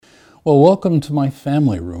Well, welcome to my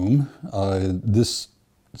family room. This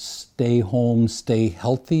stay home, stay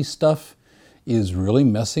healthy stuff is really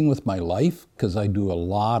messing with my life because I do a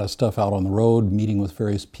lot of stuff out on the road, meeting with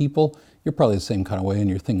various people. You're probably the same kind of way, and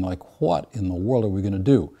you're thinking like, what in the world are we going to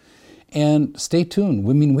do? And stay tuned.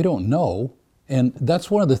 We don't know. And that's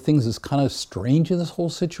one of the things that's kind of strange in this whole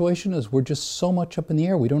situation is we're just so much up in the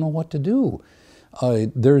air. We don't know what to do.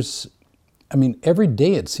 Every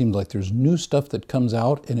day it seems like there's new stuff that comes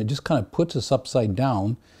out and it just kind of puts us upside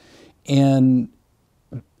down. And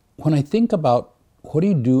when I think about what do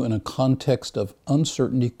you do in a context of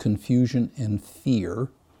uncertainty, confusion, and fear,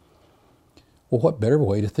 well, what better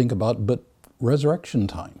way to think about but resurrection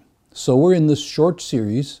time? So we're in this short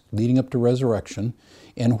series leading up to resurrection,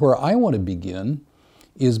 and where I want to begin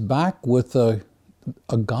is back with a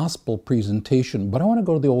gospel presentation, but I want to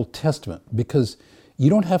go to the Old Testament because you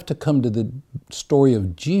don't have to come to the story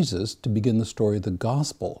of Jesus to begin the story of the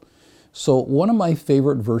gospel. So one of my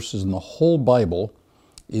favorite verses in the whole Bible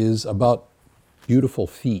is about beautiful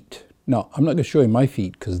feet. Now, I'm not going to show you my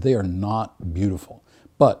feet because they are not beautiful,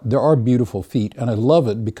 but there are beautiful feet, and I love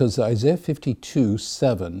it because Isaiah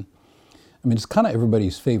 52:7, it's kind of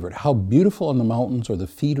everybody's favorite. How beautiful on the mountains are the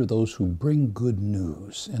feet of those who bring good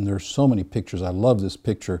news. And there's so many pictures. I love this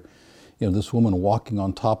picture. This woman walking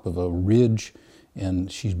on top of a ridge,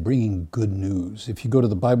 and she's bringing good news. If you go to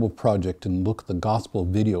the Bible Project and look at the gospel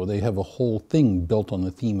video, they have a whole thing built on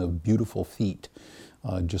the theme of beautiful feet.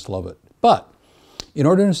 Just love it. But in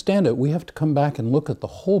order to understand it, we have to come back and look at the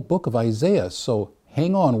whole book of Isaiah. So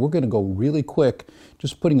hang on, we're going to go really quick,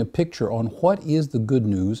 just putting a picture on what is the good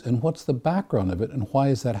news and what's the background of it and why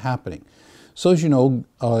is that happening. So as you know,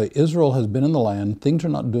 Israel has been in the land, things are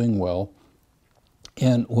not doing well.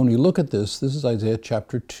 And when we look at this is Isaiah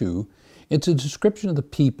chapter 2. It's a description of the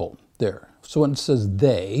people there. So when it says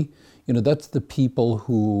they, that's the people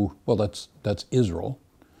who, well, that's Israel.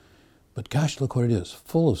 But gosh, look what it is,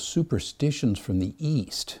 full of superstitions from the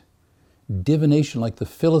east, divination like the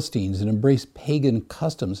Philistines, and embrace pagan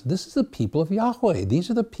customs. This is the people of Yahweh. These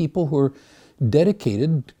are the people who are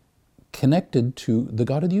dedicated, connected to the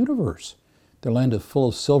God of the universe. Their land is full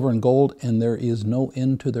of silver and gold, and there is no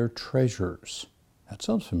end to their treasures. That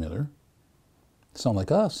sounds familiar. Sound like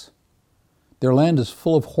us. Their land is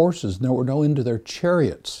full of horses, and there were no end to their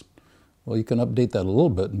chariots. Well, you can update that a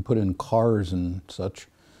little bit and put in cars and such,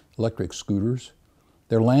 electric scooters.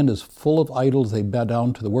 Their land is full of idols. They bow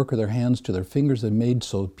down to the work of their hands, to their fingers they made,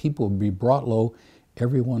 so people would be brought low,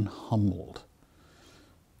 everyone humbled.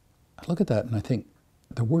 I look at that and I think,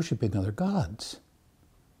 they're worshiping other gods.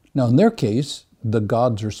 Now, in their case, the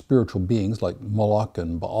gods are spiritual beings like Moloch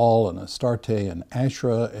and Baal and Astarte and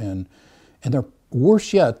Asherah, and they're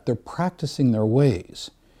worse yet, they're practicing their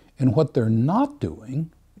ways. And what they're not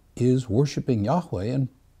doing is worshiping Yahweh and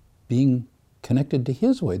being connected to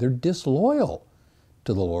His way. They're disloyal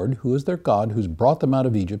to the Lord, who is their God, who's brought them out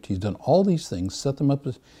of Egypt. He's done all these things, set them up,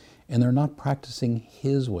 and they're not practicing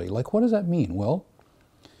His way. Like, what does that mean? Well,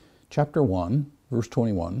 chapter 1, verse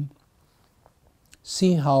 21,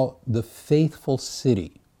 see how the faithful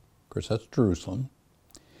city, of course that's Jerusalem,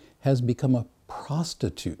 has become a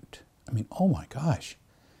prostitute. Oh my gosh.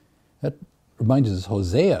 That reminds us of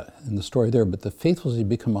Hosea in the story there, but the faithful city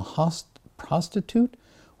become a prostitute?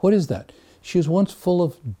 What is that? She was once full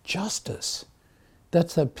of justice.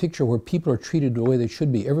 That's that picture where people are treated the way they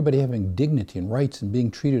should be. Everybody having dignity and rights and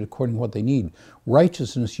being treated according to what they need.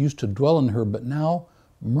 Righteousness used to dwell in her, but now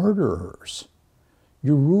murderers,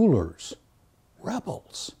 your rulers,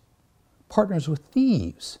 rebels, partners with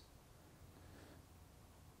thieves.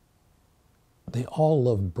 They all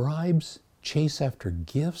love bribes, chase after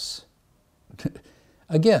gifts.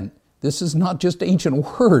 Again, this is not just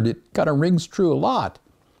ancient word. It kind of rings true a lot.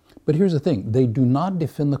 But here's the thing. They do not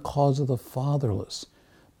defend the cause of the fatherless.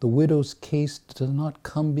 The widow's case does not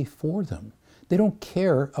come before them. They don't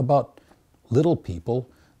care about little people.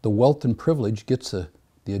 The wealth and privilege gets the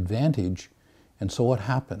advantage. And so what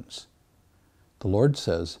happens? The Lord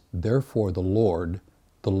says, therefore the Lord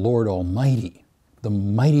Almighty, the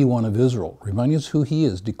mighty one of Israel, reminding us who He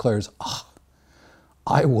is, declares,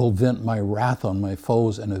 I will vent my wrath on my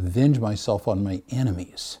foes and avenge myself on my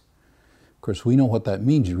enemies. Of course, we know what that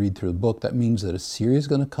means. You read through the book. That means that Assyria is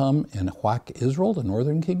going to come and whack Israel, the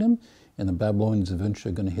northern kingdom, and the Babylonians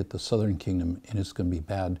eventually are going to hit the southern kingdom, and it's going to be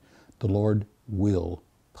bad. The Lord will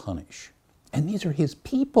punish. And these are His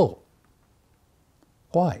people.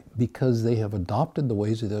 Why? Because they have adopted the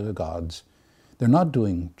ways of the other gods. They're not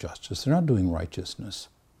doing justice. They're not doing righteousness.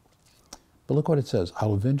 But look what it says.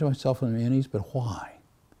 I'll avenge myself on my enemies, but why?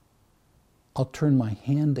 I'll turn my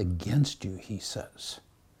hand against you, He says.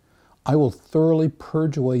 I will thoroughly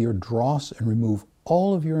purge away your dross and remove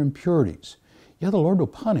all of your impurities. Yeah, the Lord will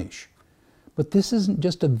punish. But this isn't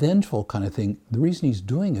just a vengeful kind of thing. The reason he's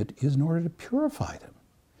doing it is in order to purify them.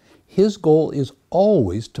 His goal is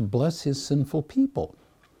always to bless his sinful people.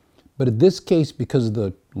 But in this case, because of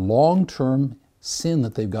the long-term sin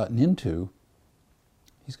that they've gotten into,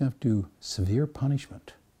 he's going to have to do severe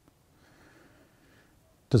punishment.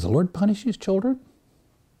 Does the Lord punish his children?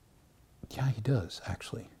 Yeah, he does,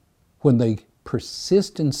 actually. When they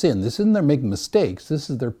persist in sin, this isn't they're making mistakes, this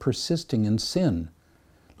is they're persisting in sin.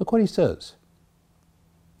 Look what he says.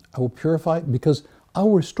 I will purify, because I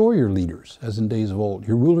will restore your leaders, as in days of old,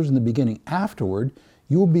 your rulers in the beginning. Afterward,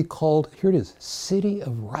 you will be called, here it is, city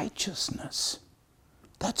of righteousness.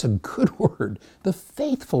 That's a good word. The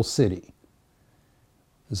faithful city.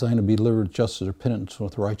 Designed to be delivered with justice or penitence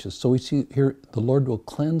with righteousness. So we see here, the Lord will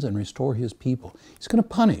cleanse and restore his people. He's going to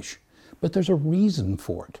punish, but there's a reason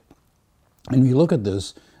for it. And when you look at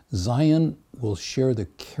this, Zion will share the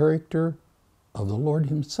character of the Lord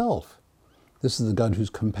himself. This is the God who's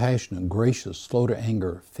compassionate, gracious, slow to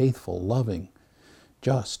anger, faithful, loving,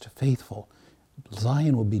 just, faithful.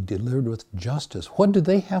 Zion will be delivered with justice. What do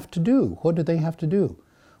they have to do? What do they have to do?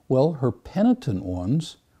 Well, her penitent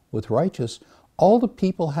ones with righteous, all the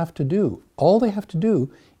people have to do, all they have to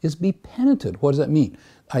do is be penitent. What does that mean?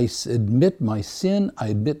 I admit my sin, I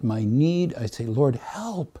admit my need, I say, Lord,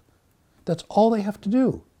 help. That's all they have to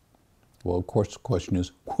do. Well, of course, the question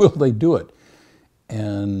is, will they do it?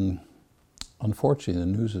 And unfortunately,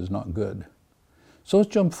 the news is not good. So let's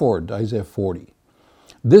jump forward to Isaiah 40.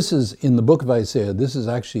 This is, in the book of Isaiah, this is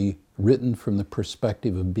actually written from the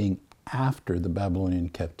perspective of being after the Babylonian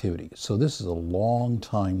captivity. So this is a long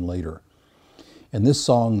time later. And this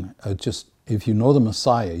song, if you know the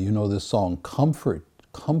Messiah, you know this song, Comfort,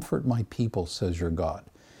 comfort my people, says your God.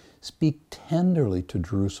 Speak tenderly to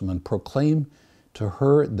Jerusalem and proclaim to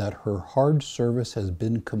her that her hard service has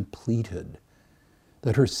been completed,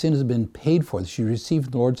 that her sin has been paid for, that she received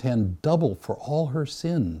in the Lord's hand double for all her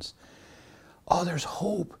sins. Oh, there's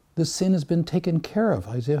hope. The sin has been taken care of,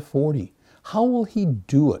 Isaiah 40. How will he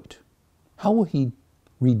do it? How will he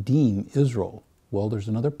redeem Israel? Well, there's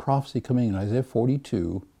another prophecy coming in Isaiah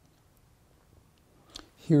 42.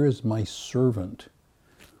 Here is my servant,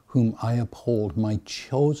 whom I uphold, my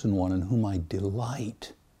chosen one, in whom I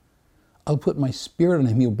delight. I'll put my spirit on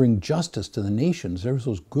him. He'll bring justice to the nations. There's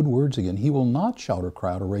those good words again. He will not shout or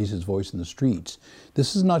cry out or raise his voice in the streets.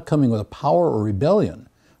 This is not coming with a power or rebellion,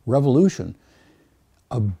 revolution.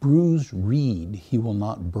 A bruised reed he will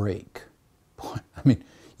not break. Boy, I mean,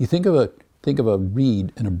 you think of a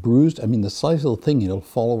reed and a bruised, the slightest little thing, it'll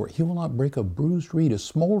fall over. He will not break a bruised reed, a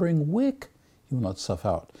smoldering wick he will not snuff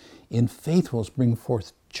out. In faith will bring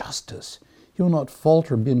forth justice. He will not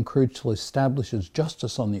falter, be encouraged till he establishes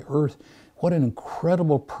justice on the earth. What an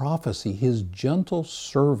incredible prophecy. His gentle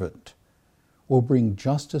servant will bring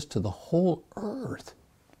justice to the whole earth.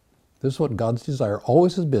 This is what God's desire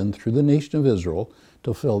always has been through the nation of Israel,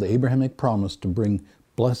 to fulfill the Abrahamic promise to bring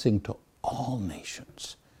blessing to all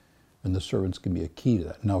nations. And the servants can be a key to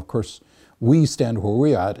that. Now, of course, we stand where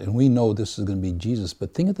we're at, and we know this is going to be Jesus.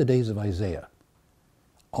 But think of the days of Isaiah.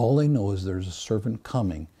 All they know is there's a servant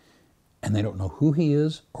coming, and they don't know who he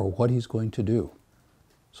is or what he's going to do.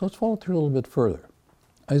 So let's follow through a little bit further.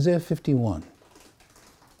 Isaiah 51.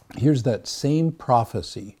 Here's that same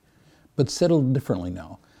prophecy, but said a little differently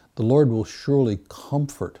now. The Lord will surely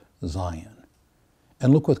comfort Zion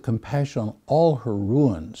and look with compassion on all her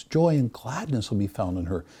ruins. Joy and gladness will be found in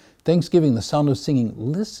her. Thanksgiving, the sound of singing.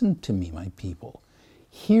 Listen to me, my people.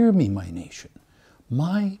 Hear me, my nation.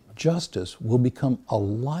 My justice will become a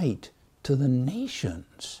light to the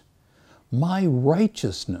nations. My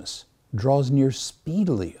righteousness draws near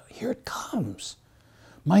speedily. Here it comes.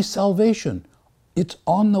 My salvation, it's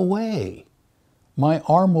on the way. My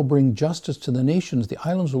arm will bring justice to the nations. The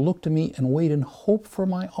islands will look to me and wait in hope for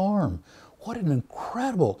my arm. What an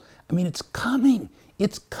incredible, it's coming.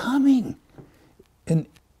 It's coming. And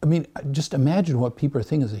just imagine what people are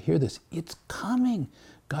thinking as they hear this. It's coming.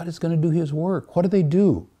 God is going to do his work. What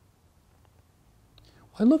do?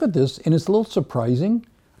 I look at this and it's a little surprising.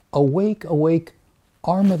 Awake, awake,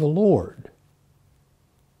 arm of the Lord.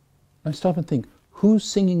 I stop and think, who's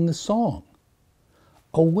singing this song?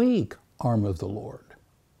 Awake, arm of the Lord.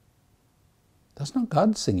 That's not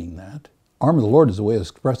God singing that. Arm of the Lord is a way of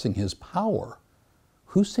expressing his power.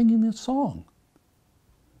 Who's singing this song?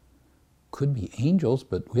 Could be angels,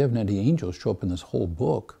 but we haven't had any angels show up in this whole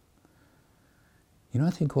book. I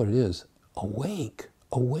think what it is, awake,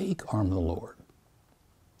 awake, arm of the Lord.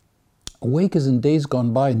 Awake as in days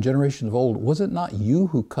gone by and generations of old. Was it not you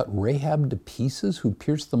who cut Rahab to pieces, who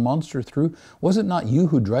pierced the monster through? Was it not you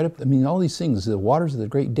who dried up, all these things, the waters of the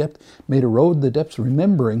great depth, made a road in the depths,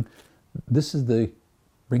 remembering this is the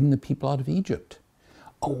bringing the people out of Egypt.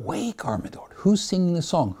 Awake, army of the Lord. Who's singing the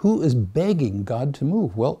song? Who is begging God to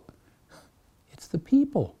move? Well, it's the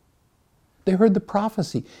people. They heard the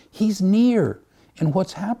prophecy. He's near. And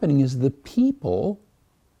what's happening is the people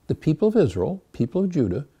of Israel, people of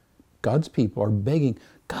Judah, God's people are begging,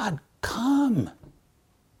 God, come.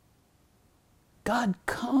 God,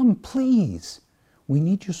 come, please. We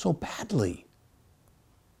need you so badly.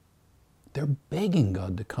 They're begging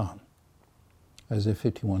God to come. Isaiah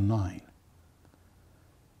 51:9.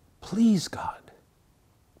 Please, God,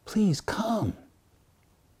 please come.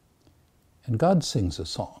 And God sings a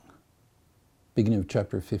song, beginning of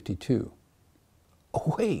chapter 52.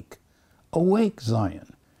 Awake, awake,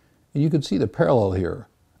 Zion. And you can see the parallel here.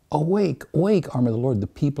 Awake, awake, army of the Lord, the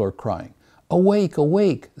people are crying. Awake,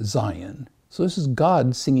 awake, Zion. So this is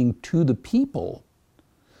God singing to the people.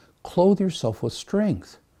 Clothe yourself with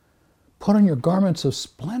strength. Put on your garments of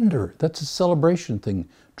splendor. That's a celebration thing.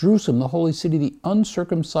 Jerusalem, the holy city, the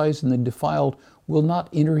uncircumcised and the defiled will not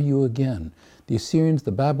enter you again. The Assyrians,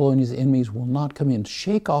 the Babylonians, the enemies will not come in.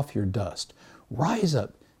 Shake off your dust. Rise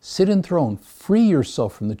up. Sit enthroned. Free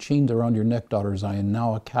yourself from the chains around your neck, daughter Zion,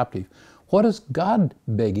 now a captive. What is God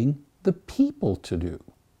begging the people to do?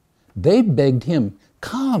 They begged him,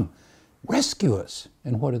 come, rescue us.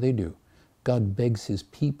 And what do? God begs his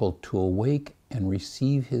people to awake and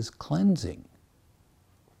receive his cleansing.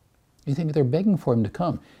 You think they're begging for him to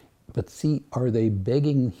come. But see, are they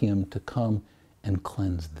begging him to come and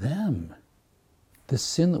cleanse them? This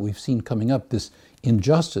sin that we've seen coming up, this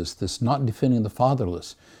injustice, this not defending the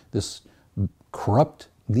fatherless, this corrupt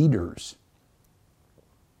leaders,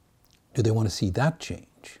 do they want to see that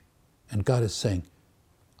change? And God is saying,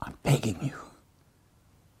 I'm begging you.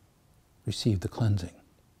 Receive the cleansing.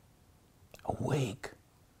 Awake.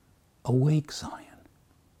 Awake, Zion.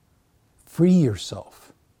 Free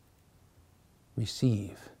yourself.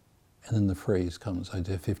 Receive. And then the phrase comes,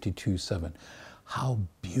 Isaiah 52:7. How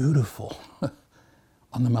beautiful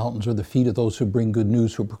on the mountains are the feet of those who bring good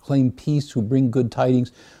news, who proclaim peace, who bring good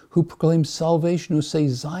tidings, who proclaim salvation, who say,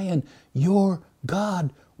 Zion, your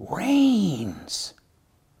God reigns.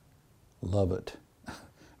 Love it.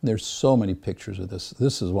 There's so many pictures of this.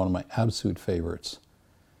 This is one of my absolute favorites.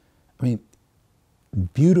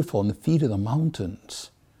 Beautiful on the feet of the mountains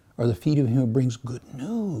are the feet of him who brings good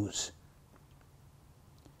news.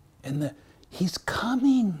 And he's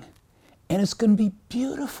coming, and it's going to be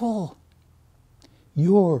beautiful.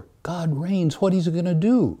 Your God reigns. What is he going to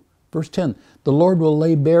do? Verse 10, the Lord will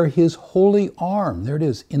lay bare his holy arm, there it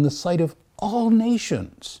is, in the sight of all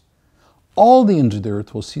nations. All the ends of the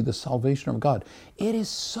earth will see the salvation of God. It is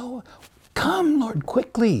so, come, Lord,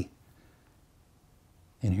 quickly.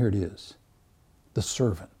 And here it is, the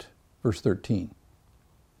servant, verse 13.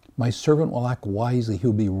 My servant will act wisely. He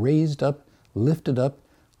will be raised up, lifted up,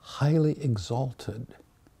 highly exalted.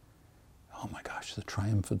 Oh my gosh, the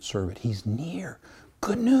triumphant servant. He's near.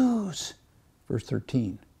 Good news. Verse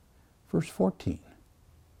 13. Verse 14.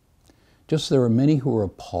 Just there were many who were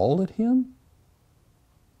appalled at him.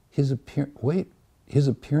 His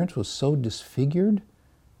appearance was so disfigured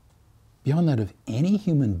beyond that of any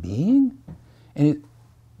human being. And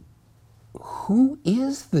who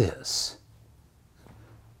is this?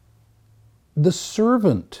 The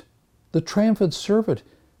servant, the triumphant servant,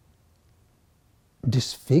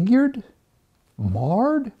 disfigured,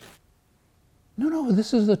 marred? No,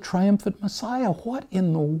 this is the triumphant Messiah. What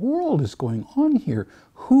in the world is going on here?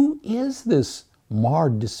 Who is this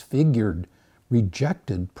marred, disfigured,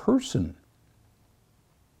 rejected person?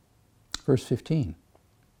 Verse 15.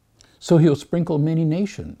 So he'll sprinkle many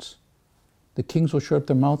nations. The kings will shut up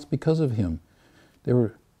their mouths because of him.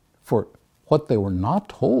 For what they were not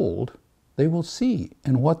told, they will see,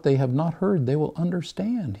 and what they have not heard, they will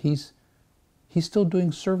understand. He's still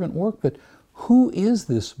doing servant work, but who is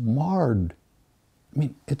this marred?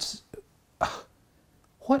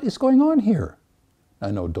 What is going on here? I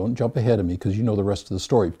know, don't jump ahead of me because you know the rest of the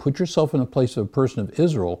story. Put yourself in the place of a person of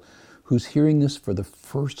Israel who's hearing this for the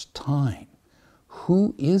first time.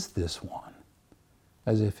 Who is this one?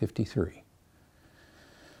 Isaiah 53.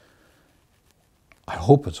 I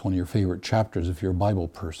hope it's one of your favorite chapters if you're a Bible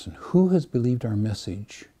person. Who has believed our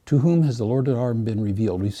message? To whom has the Lord's arm been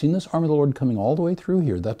revealed? We've seen this arm of the Lord coming all the way through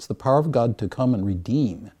here. That's the power of God to come and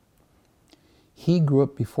redeem. He grew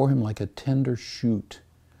up before him like a tender shoot,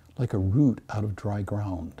 like a root out of dry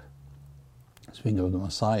ground. Speaking of the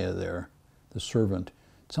Messiah there, the servant,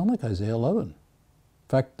 it sounds like Isaiah 11. In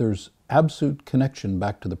fact, there's absolute connection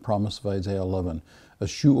back to the promise of Isaiah 11. A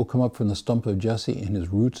shoot will come up from the stump of Jesse, and his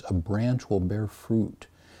roots a branch will bear fruit.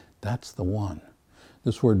 That's the one.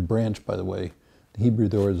 This word branch, by the way, the Hebrew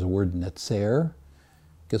there is the word netzer.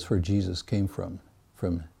 Guess where Jesus came from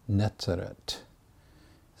Netzaret.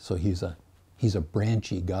 So he's a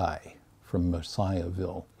branchy guy from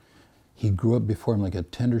Messiahville. He grew up before him like a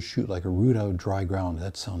tender shoot, like a root out of dry ground.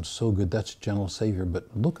 That sounds so good. That's a gentle Savior.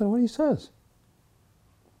 But look at what he says.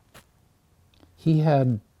 He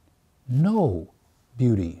had no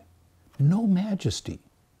beauty, no majesty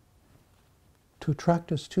to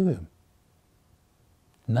attract us to him.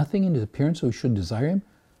 Nothing in his appearance so we should desire him.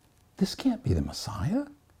 This can't be the Messiah.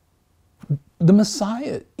 The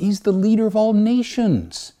Messiah, he's the leader of all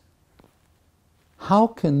nations. How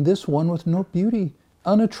can this one with no beauty,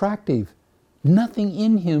 unattractive, nothing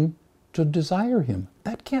in him to desire him?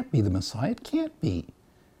 That can't be the Messiah. It can't be.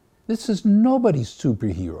 This is nobody's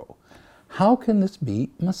superhero. How can this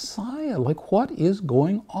be Messiah? Like, what is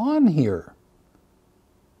going on here?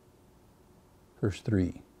 Verse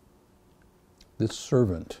 3. This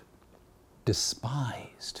servant,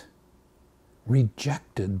 despised,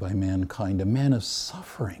 rejected by mankind, a man of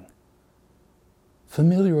suffering,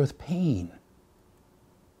 familiar with pain.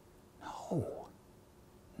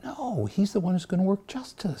 No, he's the one who's going to work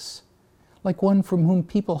justice. Like one from whom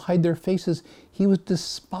people hide their faces, he was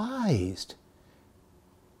despised.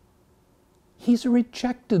 He's a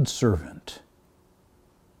rejected servant.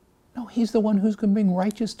 No, he's the one who's going to bring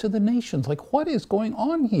righteousness to the nations. Like, what is going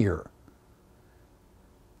on here?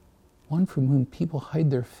 One from whom people hide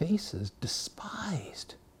their faces,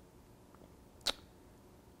 despised.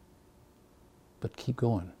 But keep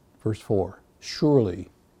going. Verse 4. Surely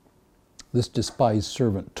this despised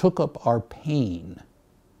servant took up our pain,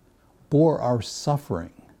 bore our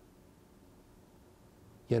suffering,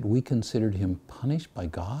 yet we considered him punished by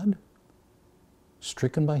God,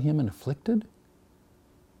 stricken by him and afflicted?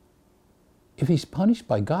 If he's punished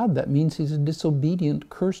by God, that means he's a disobedient,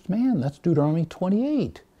 cursed man. That's Deuteronomy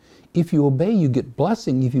 28. If you obey, you get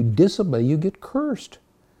blessing. If you disobey, you get cursed.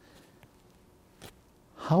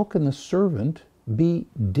 How can the servant be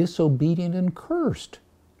disobedient and cursed?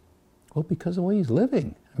 Well, because of the way he's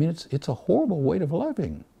living. I mean, it's a horrible way of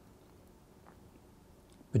living.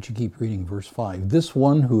 But you keep reading verse 5. This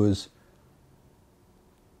one who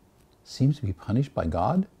seems to be punished by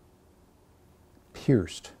God,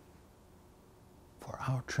 pierced for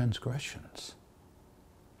our transgressions,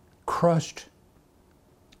 crushed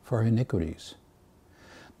for our iniquities.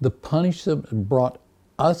 The punishment that brought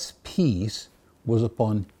us peace was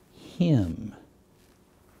upon him.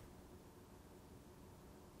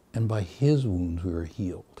 And by his wounds we were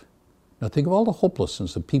healed. Now think of all the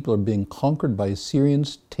hopelessness. The people are being conquered by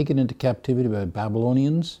Assyrians, taken into captivity by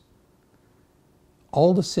Babylonians.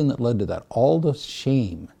 All the sin that led to that, all the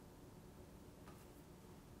shame.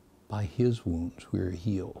 By his wounds we are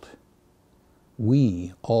healed.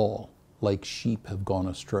 We all, like sheep, have gone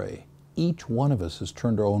astray. Each one of us has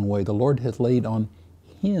turned our own way. The Lord hath laid on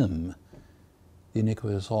him the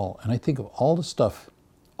iniquity of us all. And I think of all the stuff,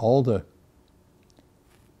 all the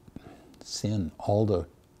sin, all the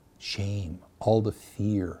shame, all the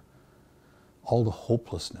fear, all the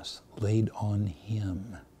hopelessness laid on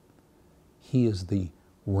him. He is the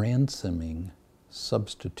ransoming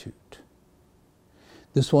substitute.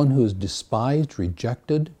 This one who is despised,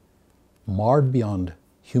 rejected, marred beyond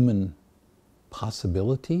human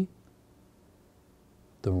possibility,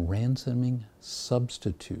 the ransoming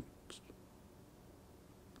substitute,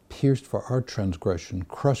 pierced for our transgression,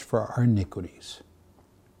 crushed for our iniquities,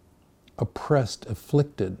 oppressed,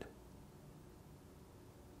 afflicted,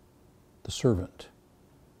 the servant,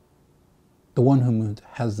 the one who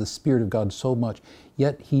has the Spirit of God so much,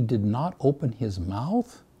 yet he did not open his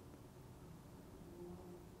mouth,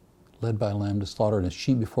 led by a lamb to slaughter and a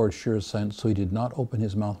sheep before its shearers silent, so he did not open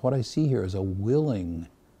his mouth. What I see here is a willing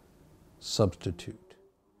substitute.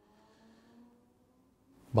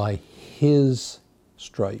 By his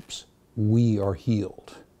stripes we are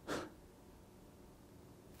healed.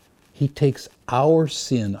 He takes our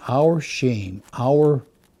sin, our shame, our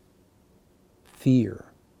fear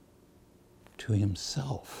to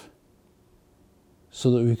himself so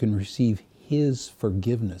that we can receive his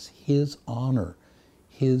forgiveness, his honor,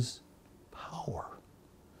 his power.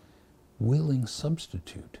 Willing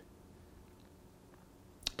substitute.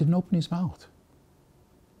 Didn't open his mouth.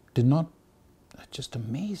 Did not, just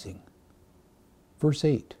amazing. Verse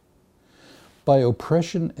 8. By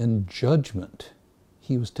oppression and judgment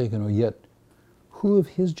he was taken away, yet who of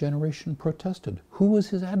his generation protested? Who was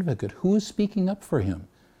his advocate? Who was speaking up for him?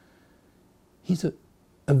 He's a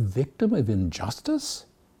victim of injustice?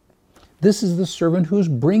 This is the servant who's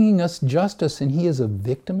bringing us justice, and he is a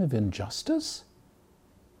victim of injustice?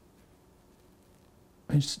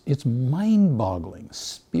 It's mind-boggling,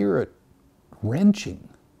 spirit-wrenching.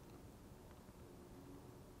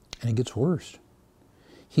 And it gets worse.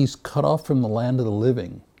 He's cut off from the land of the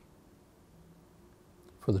living.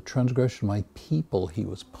 For the transgression of my people he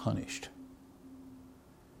was punished.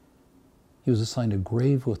 He was assigned a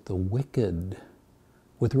grave with the wicked.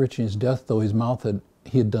 With rich in his death, though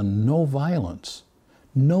he had done no violence,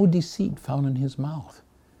 no deceit found in his mouth.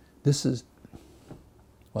 This is,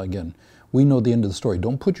 well, again, we know the end of the story.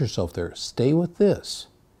 Don't put yourself there. Stay with this.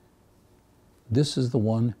 This is the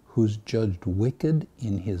one who's judged wicked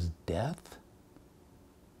in his death.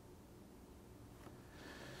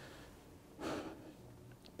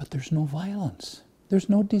 But there's no violence. There's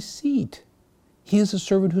no deceit. He is a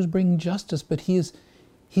servant who's bringing justice, but he's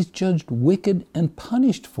judged wicked and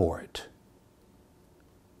punished for it.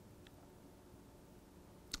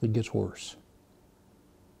 It gets worse.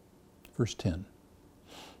 Verse 10.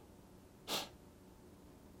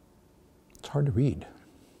 It's hard to read.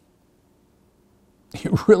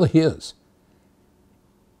 It really is.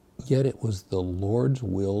 Yet it was the Lord's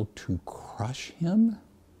will to crush him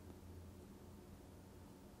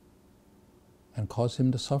and cause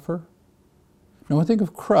him to suffer. Now, when I think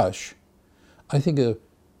of crush, I think of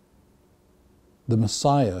the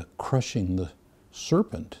Messiah crushing the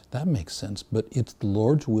serpent. That makes sense. But it's the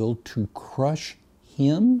Lord's will to crush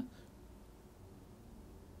him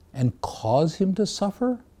and cause him to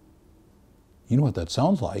suffer? You know what that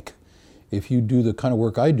sounds like. If you do the kind of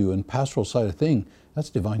work I do in pastoral side of thing, that's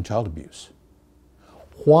divine child abuse.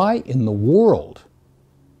 Why in the world?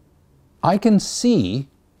 I can see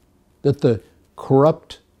that the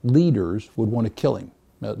corrupt leaders would want to kill him.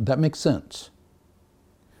 Now, that makes sense.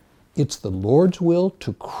 It's the Lord's will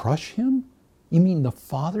to crush him? You mean the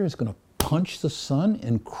Father is going to punch the Son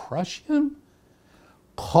and crush him?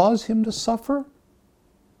 Cause him to suffer?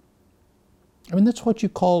 I mean, that's what you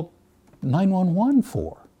call 911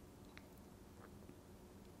 for.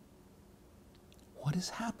 What is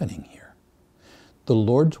happening here? The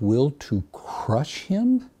Lord's will to crush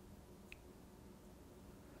him?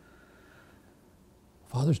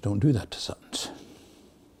 Fathers don't do that to sons.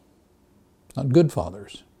 Not good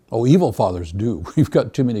fathers. Oh, evil fathers do. We've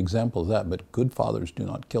got too many examples of that, but good fathers do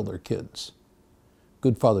not kill their kids.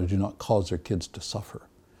 Good fathers do not cause their kids to suffer.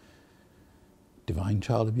 Divine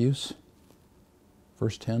child abuse,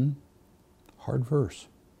 verse 10, hard verse.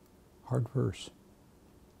 Hard verse.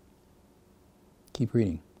 Keep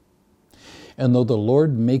reading. And though the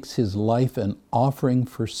Lord makes his life an offering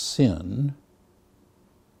for sin,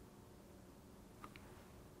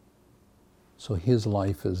 so his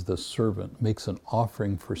life as the servant makes an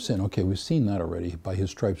offering for sin. Okay, we've seen that already. By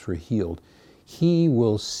his stripes we're healed. He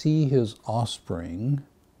will see his offspring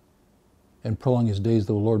and prolong his days.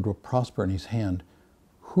 The Lord will prosper in his hand.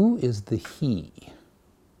 Who is the he?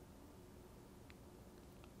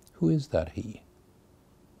 Who is that he?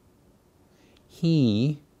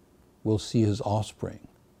 He will see his offspring.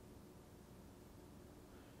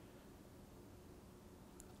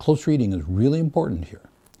 Close reading is really important here.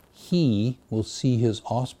 He will see his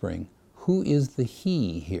offspring. Who is the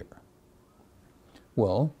he here?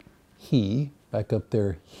 Well, he, back up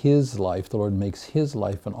there, his life, the Lord makes his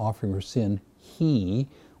life an offering for sin. He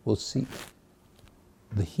will see.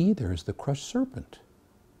 The he there is the crushed serpent.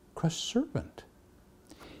 Crushed serpent.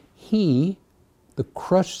 He, the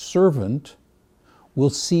crushed servant, will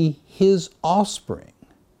see his offspring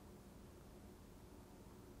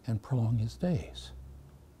and prolong his days.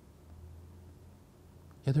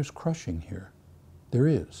 Yeah, there's crushing here. There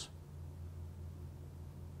is.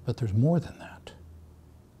 But there's more than that.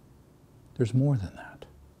 There's more than that.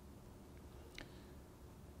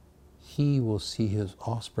 He will see his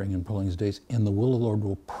offspring and prolong his days, and the will of the Lord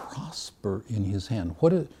will prosper in his hand.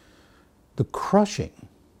 What is the crushing?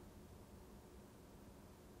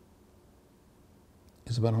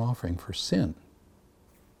 Is about an offering for sin.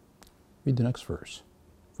 Read the next verse.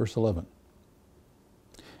 Verse 11.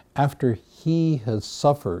 After he has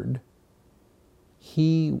suffered,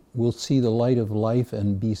 he will see the light of life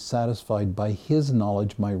and be satisfied. By his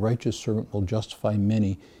knowledge, my righteous servant will justify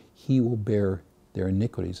many. He will bear their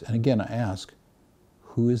iniquities. And again, I ask,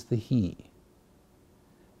 who is the he?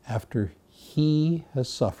 After he has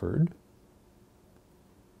suffered,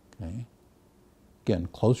 okay, again,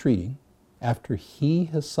 close reading. After he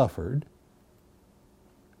has suffered,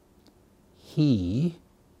 he,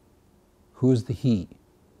 who is the he?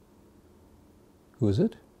 Who is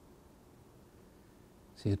it?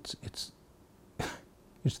 See, it's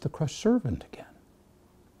the crushed servant again.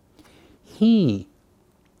 He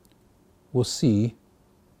will see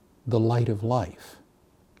the light of life.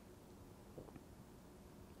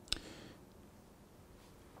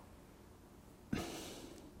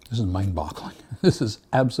 This is mind-boggling. This is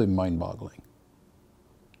absolutely mind-boggling.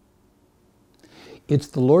 It's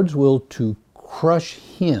the Lord's will to crush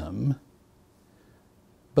him,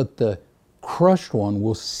 but the crushed one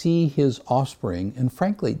will see his offspring, and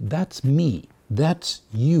frankly, that's me. That's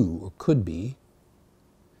you, or could be.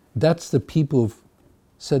 That's the people who've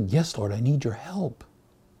said, yes, Lord, I need your help.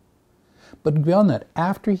 But beyond that,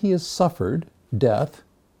 after he has suffered death,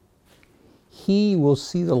 he will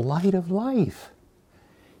see the light of life.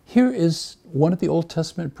 Here is one of the Old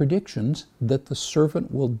Testament predictions that the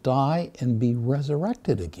servant will die and be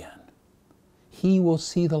resurrected again. He will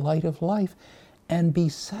see the light of life and be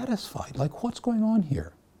satisfied. Like, what's going on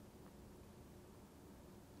here?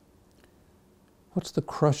 What's the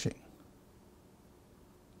crushing?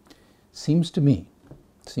 Seems to me,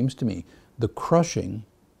 the crushing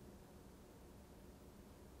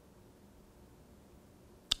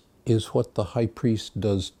is what the high priest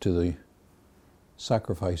does to the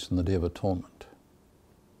sacrifice on the Day of Atonement.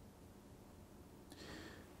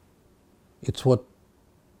 It's what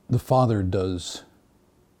the Father does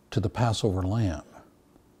to the Passover lamb.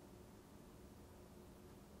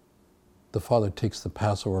 The Father takes the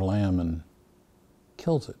Passover lamb and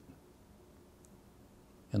kills it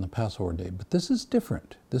in the Passover day. But this is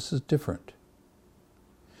different. This is different.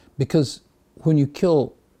 Because when you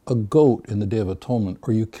kill a goat in the Day of Atonement,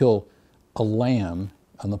 or you kill a lamb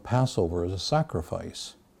on the Passover as a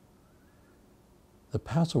sacrifice, the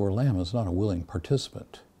Passover lamb is not a willing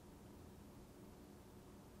participant.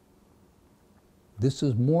 This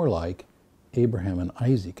is more like Abraham and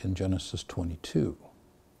Isaac in Genesis 22.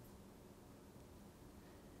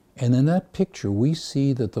 And in that picture, we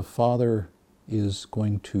see that the Father is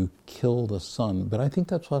going to kill the Son. But I think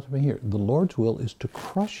that's what's happening here. The Lord's will is to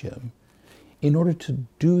crush him in order to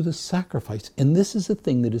do the sacrifice. And this is the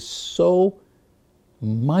thing that is so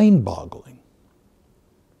mind-boggling,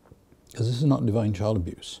 because this is not divine child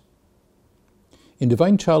abuse. In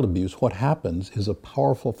divine child abuse, what happens is a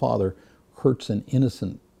powerful father hurts an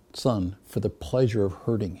innocent son for the pleasure of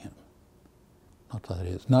hurting him. Not that it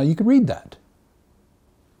is. Now, you can read that.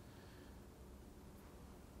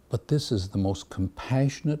 But this is the most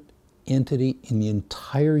compassionate entity in the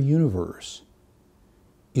entire universe,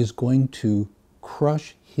 is going to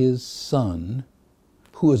crush his son,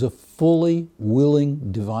 who is a fully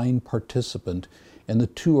willing divine participant, and the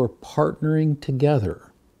two are partnering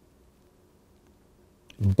together,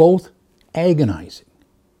 both agonizing.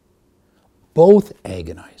 Both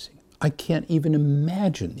agonizing. I can't even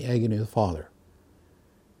imagine the agony of the Father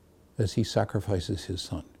as he sacrifices his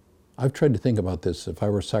son. I've tried to think about this if I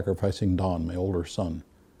were sacrificing Don, my older son.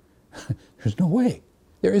 There's no way.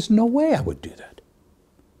 There is no way I would do that.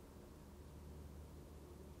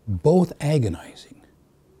 Both agonizing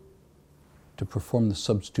to perform the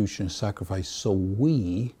substitutionary sacrifice so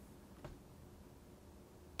we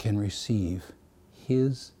can receive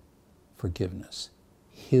his forgiveness,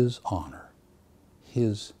 his honor,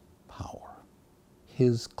 his power,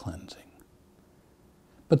 his cleansing.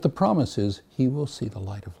 But the promise is he will see the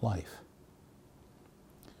light of life.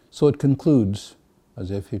 So it concludes,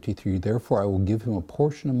 Isaiah 53, therefore I will give him a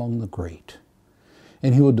portion among the great,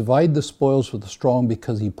 and he will divide the spoils with the strong,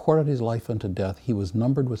 because he poured out his life unto death. He was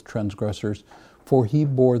numbered with transgressors, for he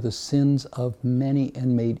bore the sins of many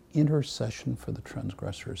and made intercession for the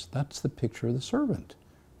transgressors. That's the picture of the servant.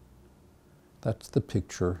 That's the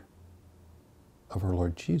picture of our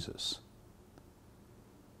Lord Jesus.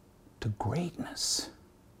 To greatness.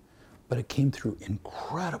 But it came through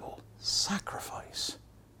incredible sacrifice.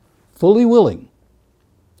 Fully willing.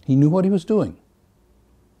 He knew what he was doing.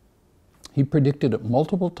 He predicted it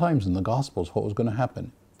multiple times in the Gospels what was going to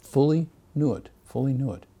happen. Fully knew it. Fully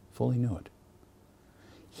knew it. Fully knew it.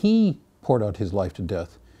 He poured out his life to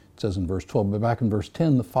death, it says in verse 12. But back in verse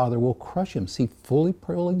 10, the Father will crush him. See, fully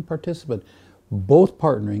willing participant, both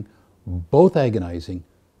partnering, both agonizing,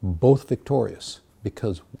 both victorious,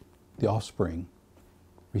 because the offspring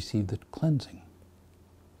received the cleansing.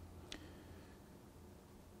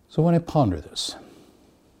 So when I ponder this,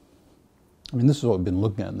 this is what we've been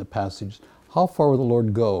looking at in the passage. How far will the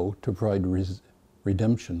Lord go to provide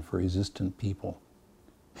redemption for resistant people?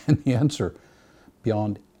 And the answer,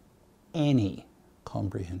 beyond any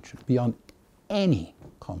comprehension. Beyond any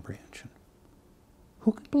comprehension.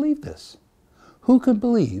 Who could believe this? Who could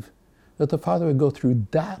believe that the Father would go through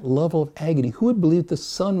that level of agony? Who would believe the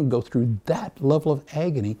Son would go through that level of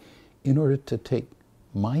agony in order to take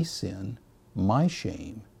my sin, my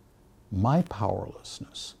shame, my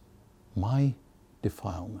powerlessness, my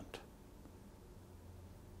defilement,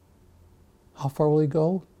 How far will he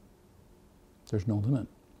go? There's no limit.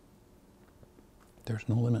 There's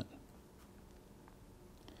no limit.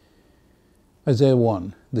 Isaiah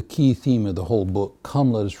 1, the key theme of the whole book.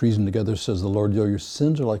 Come, let us reason together, says the Lord. Though your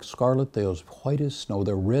sins are like scarlet, they are as white as snow.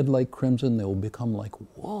 They're red like crimson, they will become like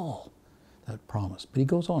wool. That promise. But he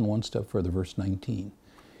goes on one step further, verse 19.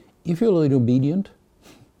 If you're really obedient,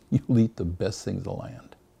 you'll eat the best things of the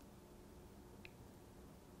land.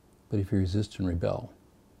 But if you resist and rebel,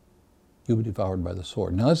 you'll be devoured by the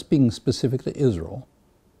sword. Now that's being specific to Israel,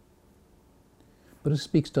 but it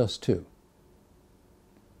speaks to us too.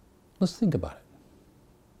 Let's think about it.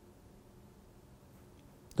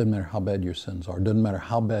 Doesn't matter how bad your sins are. Doesn't matter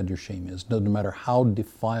how bad your shame is. Doesn't matter how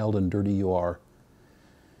defiled and dirty you are.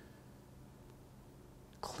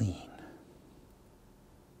 Clean.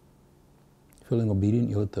 Feeling obedient,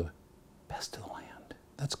 you'll get the best of the land.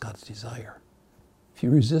 That's God's desire. If you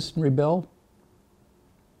resist and rebel,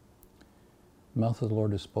 the mouth of the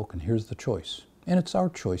Lord has spoken. Here's the choice. And it's our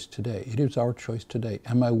choice today. It is our choice today.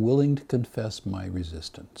 Am I willing to confess my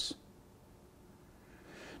resistance?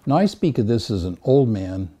 Now, I speak of this as an old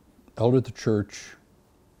man, elder of the church,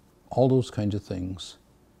 all those kinds of things.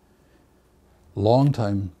 Long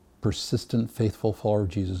time, persistent, faithful follower of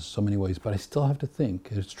Jesus in so many ways, but I still have to think,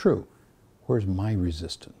 it's true, where's my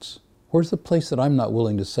resistance? Where's the place that I'm not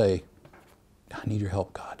willing to say, I need your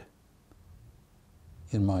help, God,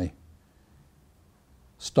 in my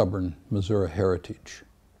stubborn Missouri heritage?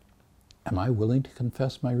 Am I willing to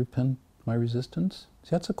confess my resistance? See,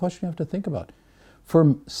 that's a question you have to think about.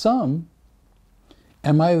 For some,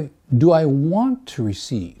 do I want to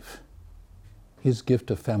receive his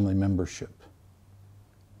gift of family membership?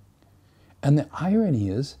 And the irony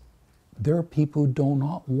is, there are people who do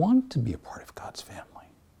not want to be a part of God's family.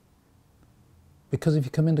 Because if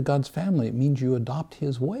you come into God's family, it means you adopt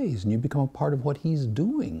his ways and you become a part of what he's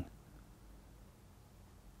doing.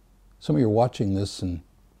 Some of you are watching this, and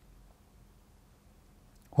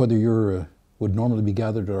whether you would normally be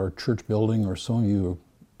gathered at our church building, or some of you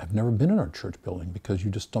have never been in our church building because you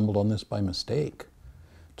just stumbled on this by mistake.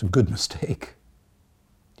 It's a good mistake.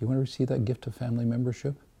 Do you want to receive that gift of family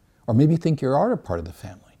membership? Or maybe you think you are a part of the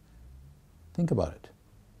family. Think about it.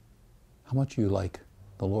 How much you like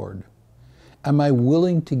the Lord? Am I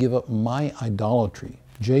willing to give up my idolatry?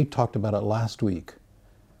 Jay talked about it last week.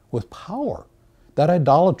 With power. That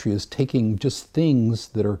idolatry is taking just things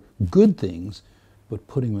that are good things, but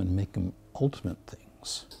putting them and making them ultimate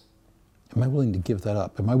things. Am I willing to give that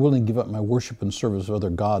up? Am I willing to give up my worship and service of other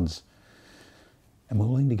gods? Am I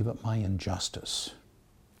willing to give up my injustice?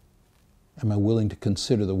 Am I willing to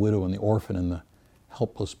consider the widow and the orphan and the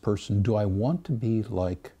helpless person? Do I want to be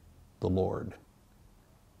like the Lord?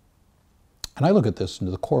 And I look at this, and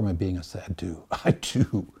to the core of my being, I say, I do.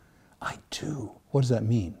 What does that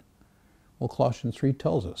mean? Well, Colossians 3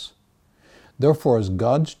 tells us, therefore, as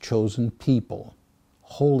God's chosen people,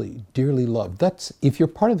 holy, dearly loved. That's, if you're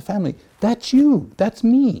part of the family, that's you, that's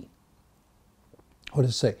me. What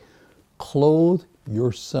does it say? Clothe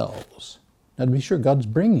yourselves. Now, to be sure, God's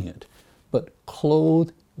bringing it, but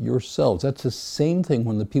clothe yourselves. That's the same thing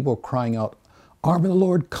when the people are crying out, arm of the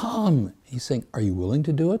Lord, come. He's saying, are you willing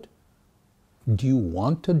to do it? Do you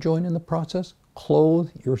want to join in the process? Clothe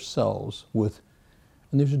yourselves with,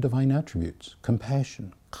 and there's your divine attributes,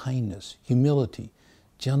 compassion, kindness, humility,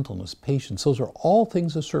 gentleness, patience. Those are all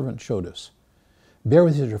things the servant showed us. Bear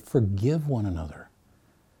with each other, forgive one another.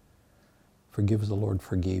 Forgive as the Lord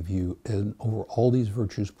forgave you. And over all these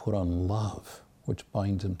virtues put on love, which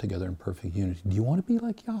binds them together in perfect unity. Do you want to be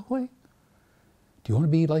like Yahweh? Do you want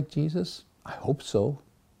to be like Jesus? I hope so.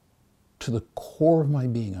 To the core of my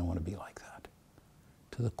being, I want to be like that.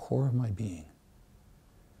 To the core of my being.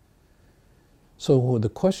 So the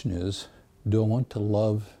question is, do I want to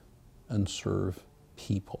love and serve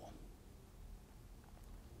people?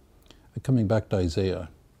 Coming back to Isaiah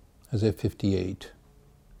 58.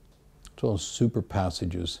 It's all super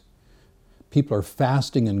passages. People are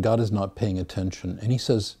fasting and God is not paying attention. And he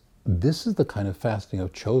says, this is the kind of fasting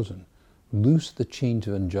I've chosen. Loose the chains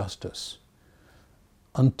of injustice.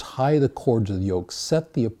 Untie the cords of the yoke.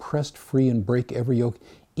 Set the oppressed free and break every yoke.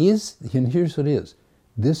 And here's what it is.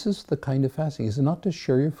 This is the kind of fasting. Is it not to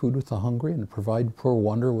share your food with the hungry and provide poor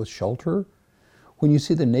wanderer with shelter? When you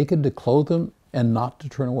see the naked, to clothe them and not to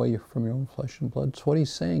turn away from your own flesh and blood? That's what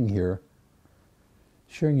he's saying here.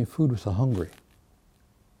 Sharing your food with the hungry.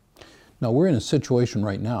 Now, we're in a situation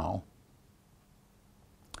right now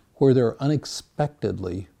where there are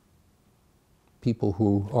unexpectedly people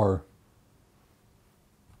who are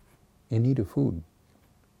in need of food.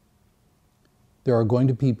 There are going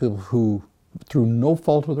to be people who, through no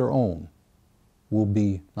fault of their own, will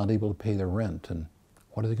be not able to pay their rent, and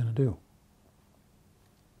what are they going to do?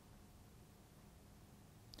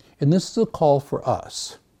 And this is a call for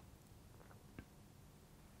us.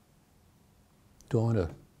 Do I want to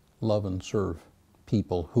love and serve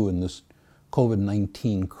people who in this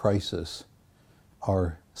COVID-19 crisis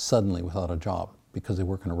are suddenly without a job because they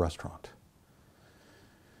work in a restaurant?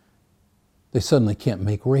 They suddenly can't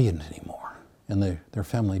make rent anymore, and their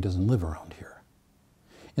family doesn't live around here.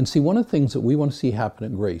 And see, one of the things that we want to see happen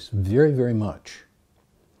at Grace very, very much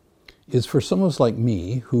is for some of us like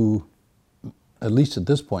me who, at least at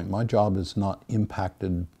this point, my job is not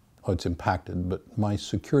impacted. Oh, it's impacted, but my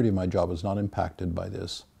security of my job is not impacted by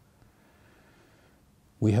this.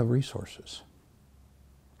 We have resources.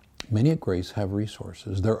 Many at Grace have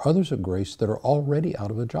resources. There are others at Grace that are already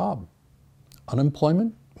out of a job.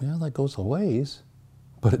 Unemployment, yeah, that goes a ways,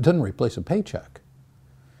 but it doesn't replace a paycheck.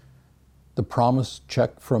 The promised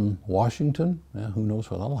check from Washington, yeah, who knows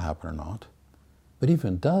whether that'll happen or not, but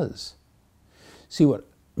even it does. See, what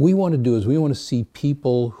we want to do is we want to see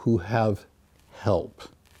people who have help.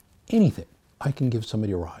 Anything. I can give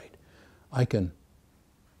somebody a ride. I can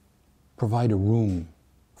provide a room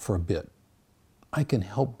for a bit. I can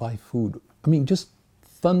help buy food. I mean, just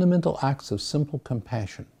fundamental acts of simple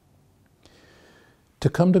compassion. To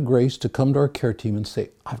come to Grace, to come to our care team and say,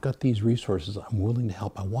 I've got these resources, I'm willing to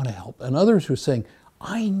help, I want to help. And others who are saying,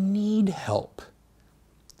 I need help.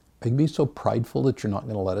 I can be so prideful that you're not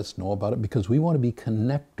going to let us know about it because we want to be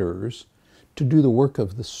connectors to do the work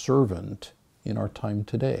of the servant in our time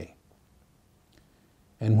today.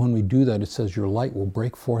 And when we do that, it says, your light will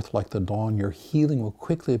break forth like the dawn, your healing will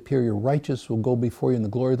quickly appear, your righteousness will go before you, and the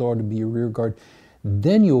glory of the Lord will be your rear guard.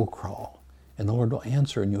 Then you will crawl, and the Lord will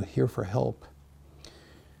answer, and you'll hear for help.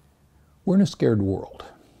 We're in a scared world.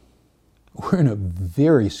 We're in a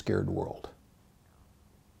very scared world.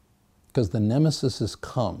 Because the nemesis has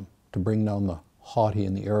come to bring down the haughty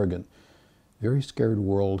and the arrogant. Very scared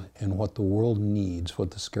world, and what the world needs,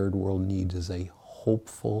 what the scared world needs is a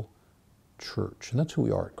hopeful church. And that's who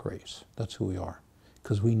we are at Grace. That's who we are.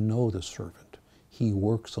 Because we know the servant. He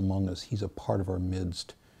works among us. He's a part of our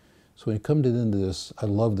midst. So when you come to the end of this, I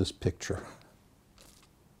love this picture.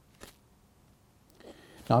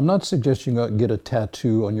 Now, I'm not suggesting you get a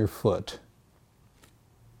tattoo on your foot.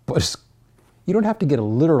 But you don't have to get a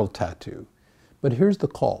literal tattoo. But here's the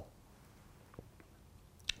call.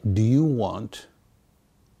 Do you want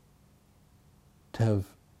to have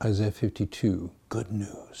Isaiah 52, good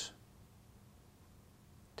news,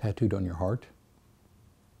 tattooed on your heart?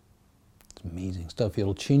 It's amazing stuff.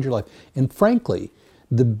 It'll change your life. And frankly,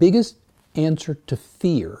 the biggest answer to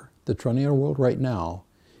fear that's running our world right now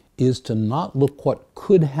is to not look what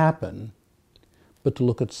could happen, but to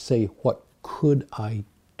look at, say, what could I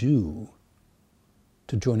do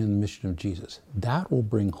to join in the mission of Jesus. That will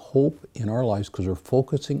bring hope in our lives because we're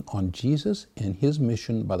focusing on Jesus and His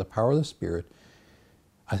mission by the power of the Spirit.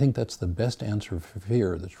 I think that's the best answer for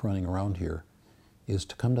fear that's running around here, is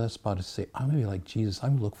to come to that spot and say, I'm going to be like Jesus. I'm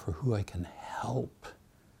going to look for who I can help,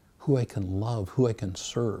 who I can love, who I can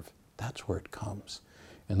serve. That's where it comes.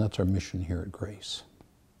 And that's our mission here at Grace.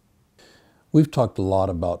 We've talked a lot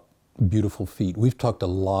about beautiful feet. We've talked a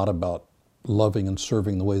lot about loving and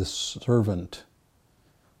serving the way the servant,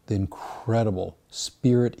 the incredible,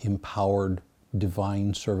 Spirit-empowered,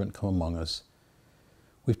 divine servant come among us.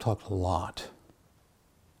 We've talked a lot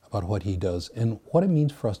about what He does and what it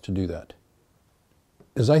means for us to do that.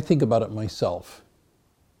 As I think about it myself,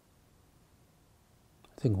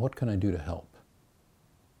 I think, what can I do to help?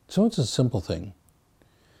 So it's a simple thing.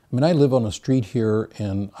 I mean, I live on a street here,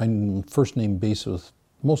 and I'm first name basis with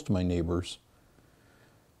most of my neighbors.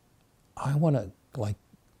 I want to,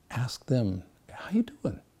 ask them, how you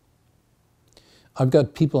doing? I've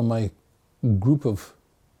got people in my group of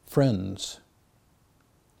friends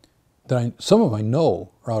that some of them I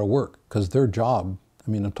know are out of work because their job,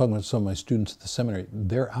 I'm talking about some of my students at the seminary,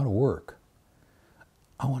 they're out of work.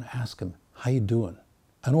 I want to ask them, how you doing?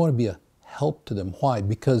 I don't want to be a help to them. Why?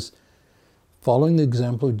 Because following the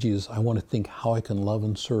example of Jesus, I want to think how I can love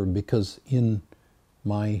and serve, because in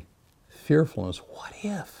my fearfulness, what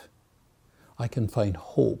if I can find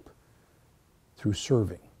hope through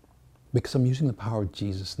serving? Because I'm using the power of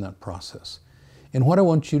Jesus in that process. And what I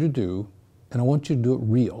want you to do, and I want you to do it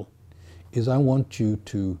real, is I want you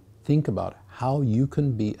to think about how you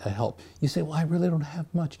can be a help. You say, well, I really don't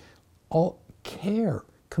have much. All care,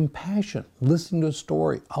 compassion, listening to a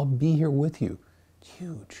story. I'll be here with you. It's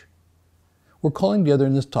huge. We're calling together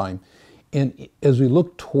in this time, and as we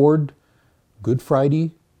look toward Good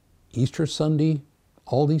Friday, Easter Sunday,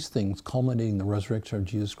 all these things culminating in the resurrection of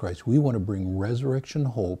Jesus Christ, we want to bring resurrection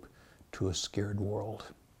hope to a scared world.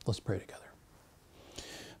 Let's pray together.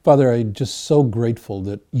 Father, I'm just so grateful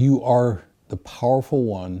that you are the powerful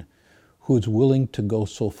one who is willing to go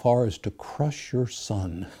so far as to crush your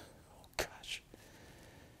Son. Oh, gosh.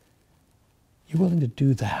 You're willing to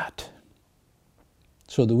do that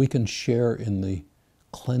so that we can share in the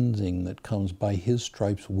cleansing that comes by his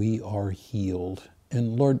stripes. We are healed.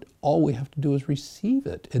 And Lord, all we have to do is receive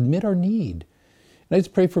it, admit our need. And I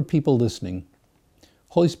just pray for people listening.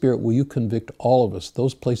 Holy Spirit, will you convict all of us,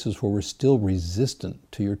 those places where we're still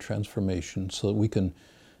resistant to your transformation, so that we can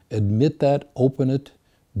admit that, open it,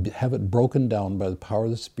 have it broken down by the power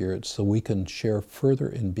of the Spirit, so we can share further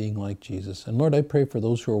in being like Jesus. And Lord, I pray for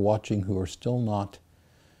those who are watching who are still not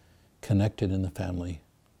connected in the family.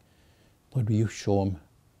 Lord, will you show them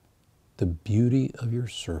the beauty of your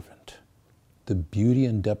servant, the beauty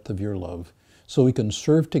and depth of your love, so we can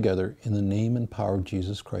serve together in the name and power of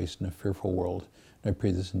Jesus Christ in a fearful world. And I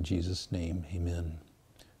pray this in Jesus' name. Amen.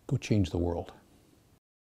 Go change the world.